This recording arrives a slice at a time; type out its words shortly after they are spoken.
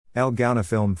El Gouna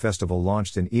Film Festival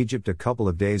launched in Egypt a couple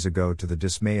of days ago to the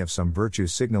dismay of some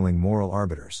virtue-signaling moral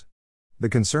arbiters. The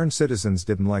concerned citizens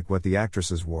didn't like what the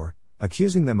actresses wore,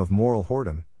 accusing them of moral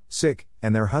whoredom, sick,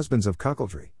 and their husbands of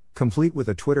cuckoldry, complete with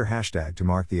a Twitter hashtag to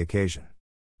mark the occasion.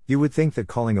 You would think that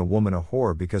calling a woman a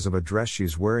whore because of a dress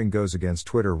she's wearing goes against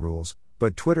Twitter rules,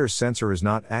 but Twitter's censor is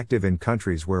not active in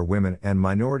countries where women and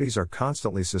minorities are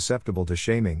constantly susceptible to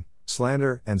shaming,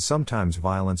 slander, and sometimes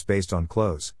violence based on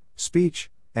clothes,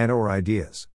 speech, and/or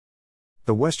ideas.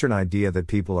 The Western idea that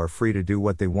people are free to do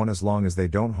what they want as long as they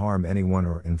don't harm anyone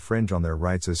or infringe on their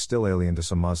rights is still alien to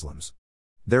some Muslims.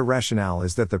 Their rationale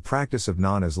is that the practice of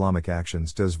non-Islamic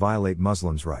actions does violate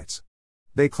Muslims' rights.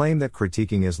 They claim that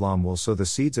critiquing Islam will sow the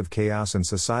seeds of chaos and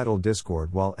societal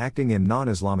discord while acting in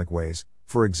non-Islamic ways,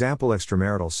 for example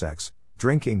extramarital sex,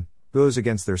 drinking, goes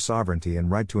against their sovereignty and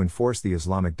right to enforce the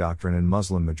Islamic doctrine in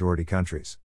Muslim-majority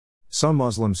countries. Some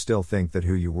Muslims still think that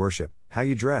who you worship, how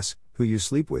you dress, who you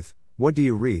sleep with, what do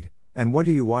you read, and what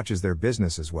do you watch is their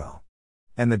business as well.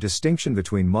 And the distinction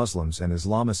between Muslims and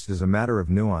Islamists is a matter of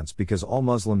nuance because all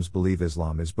Muslims believe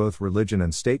Islam is both religion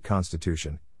and state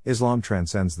constitution. Islam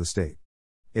transcends the state.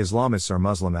 Islamists are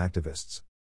Muslim activists.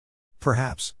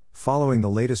 Perhaps, following the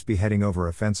latest beheading over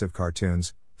offensive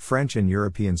cartoons, French and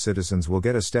European citizens will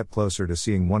get a step closer to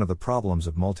seeing one of the problems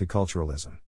of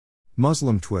multiculturalism.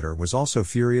 Muslim Twitter was also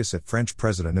furious at French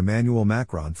President Emmanuel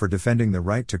Macron for defending the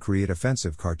right to create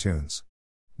offensive cartoons.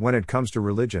 When it comes to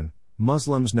religion,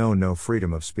 Muslims know no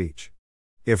freedom of speech.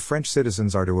 If French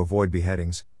citizens are to avoid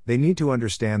beheadings, they need to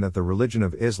understand that the religion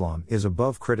of Islam is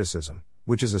above criticism,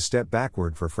 which is a step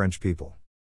backward for French people.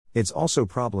 It's also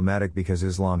problematic because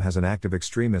Islam has an active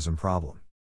extremism problem.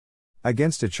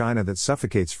 Against a China that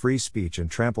suffocates free speech and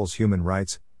tramples human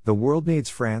rights, the world needs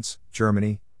France,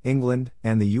 Germany, England,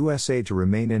 and the USA to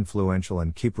remain influential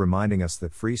and keep reminding us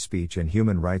that free speech and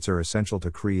human rights are essential to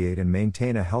create and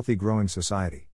maintain a healthy growing society.